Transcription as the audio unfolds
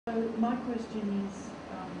So my question is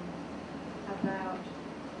about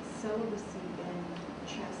celibacy and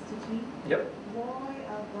chastity. Yep. Why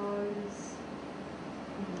are those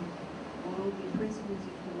worldly principles,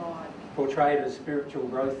 if you like, Portrayed as spiritual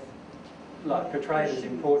growth, portrayed as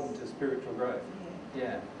important to spiritual growth.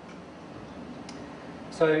 Yeah.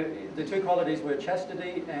 So the two qualities were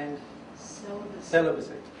chastity and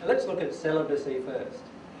celibacy. Now let's look at celibacy first.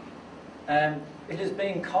 It has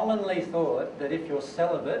been commonly thought that if you're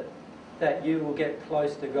celibate, that you will get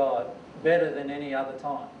close to God better than any other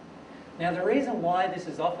time. Now the reason why this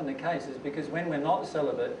is often the case is because when we're not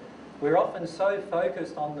celibate, we're often so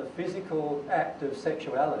focused on the physical act of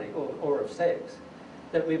sexuality or of sex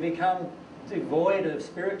that we become devoid of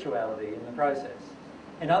spirituality in the process.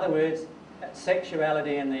 In other words,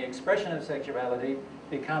 sexuality and the expression of sexuality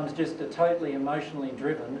becomes just a totally emotionally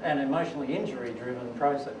driven and emotionally injury driven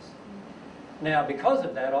process. Now because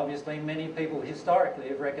of that, obviously many people historically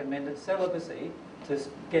have recommended celibacy to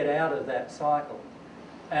get out of that cycle.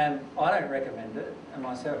 I don't recommend it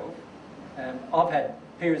myself. I've had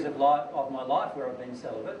periods of my life where I've been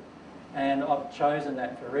celibate, and I've chosen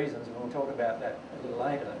that for reasons, and we'll talk about that a little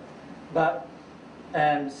later. But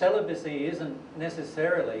celibacy isn't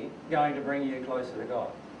necessarily going to bring you closer to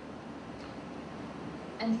God.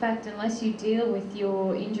 In fact, unless you deal with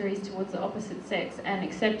your injuries towards the opposite sex and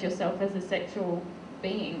accept yourself as a sexual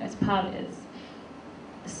being, as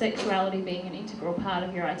sexuality being an integral part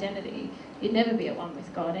of your identity, you'd never be at one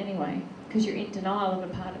with God anyway, because you're in denial of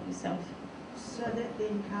a part of yourself. So that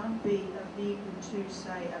then can't be a vehicle to,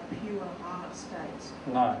 say, a pure heart state.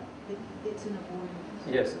 No. It's an avoidance.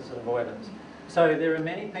 Yes, it's an avoidance. So there are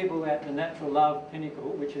many people at the natural love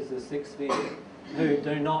pinnacle, which is the sixth sphere, who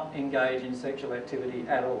do not engage in sexual activity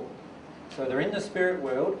at all. So they're in the spirit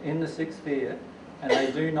world, in the sixth sphere, and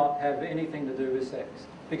they do not have anything to do with sex,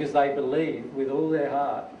 because they believe with all their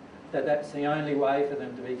heart that that's the only way for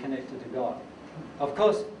them to be connected to God. Of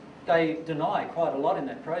course, they deny quite a lot in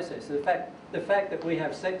that process. The fact that we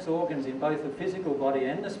have sex organs in both the physical body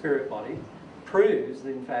and the spirit body proves,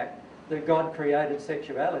 in fact, that God created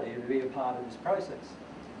sexuality to be a part of this process.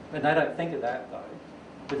 But they don't think of that, though.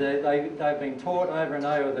 But they've been taught over and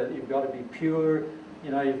over that you've got to be pure,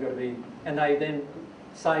 you've got to be... And they then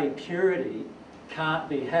say purity can't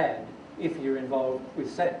be had if you're involved with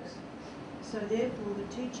sex. So therefore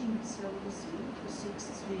the teaching of celibacy, the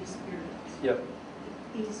sixth sphere spirits, yep,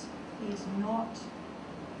 is not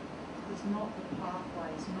the pathway,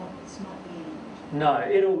 it's not the end. No,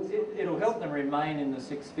 it'll help them remain in the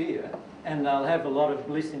sixth sphere, and they'll have a lot of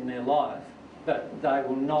bliss in their life, but they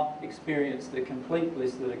will not experience the complete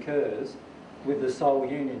bliss that occurs with the soul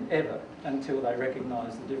union ever until they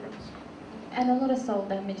recognise the difference. And a lot of soul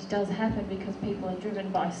damage does happen because people are driven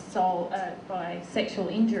by sexual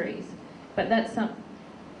injuries, but that's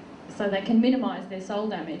so they can minimise their soul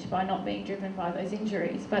damage by not being driven by those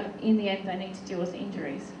injuries, but in the end they need to deal with the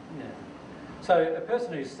injuries. Yeah. So a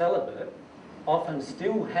person who's celibate often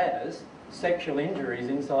still has sexual injuries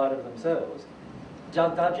inside of themselves.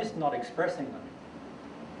 They're just not expressing them,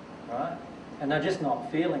 right? And they're just not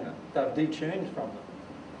feeling them. They've detuned from them.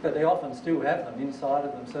 But they often still have them inside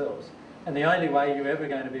of themselves. And the only way you're ever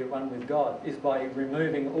going to be at one with God is by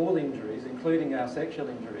removing all injuries, including our sexual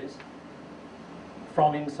injuries,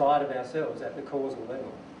 from inside of ourselves at the causal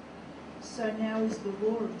level. So now is the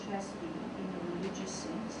law of chastity in a religious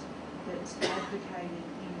sense that's advocated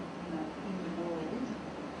in the world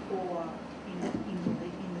or in the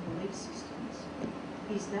belief systems,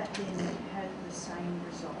 is that then have the same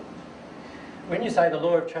result? When you say the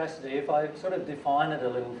law of chastity, if I sort of define it a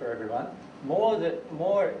little for everyone,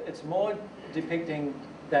 it's more depicting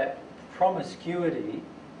that promiscuity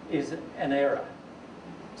is an error.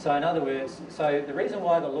 So in other words, so the reason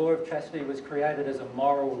why the law of chastity was created as a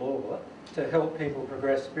moral law to help people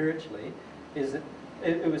progress spiritually is that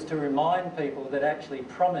it was to remind people that actually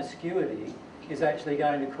promiscuity is actually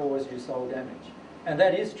going to cause you soul damage. And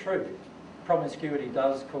that is true. Promiscuity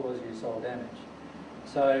does cause you soul damage.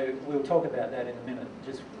 So we'll talk about that in a minute,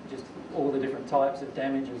 just all the different types of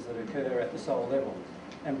damages that occur at the soul level.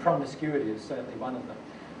 And promiscuity is certainly one of them.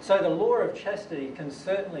 So the law of chastity can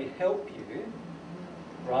certainly help you,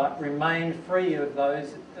 right, remain free of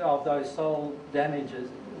those soul damages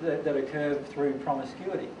that occur through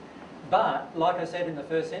promiscuity. But, like I said in the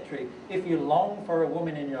first century, if you long for a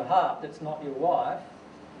woman in your heart that's not your wife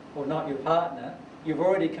or not your partner, you've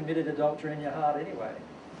already committed adultery in your heart anyway.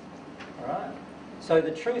 All right? So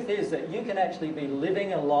the truth is that you can actually be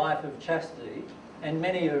living a life of chastity, and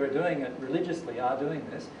many who are doing it religiously are doing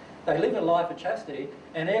this. They live a life of chastity,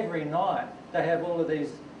 and every night they have all of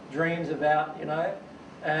these dreams about,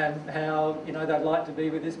 and how, you know, they'd like to be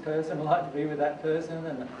with this person, like to be with that person,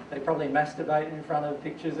 and they probably masturbate in front of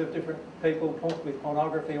pictures of different people with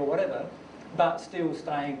pornography or whatever, but still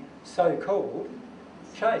staying so-called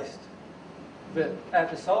chaste. But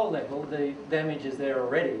at the soul level, the damage is there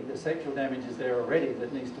already, the sexual damage is there already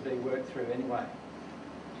that needs to be worked through anyway.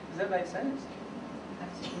 Does that make sense?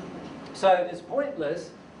 Absolutely. So it's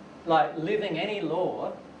pointless, like, living any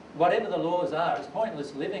law, whatever the laws are, it's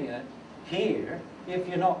pointless living it here if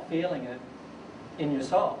you're not feeling it in your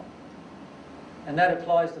soul. And that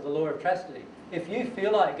applies to the law of chastity. If you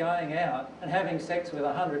feel like going out and having sex with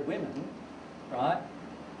 100 women, right,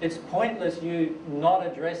 it's pointless you not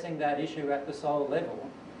addressing that issue at the soul level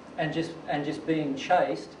and just being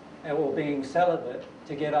chaste or being celibate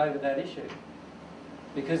to get over that issue.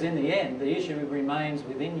 Because in the end, the issue remains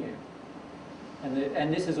within you.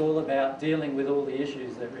 And this is all about dealing with all the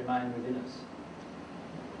issues that remain within us.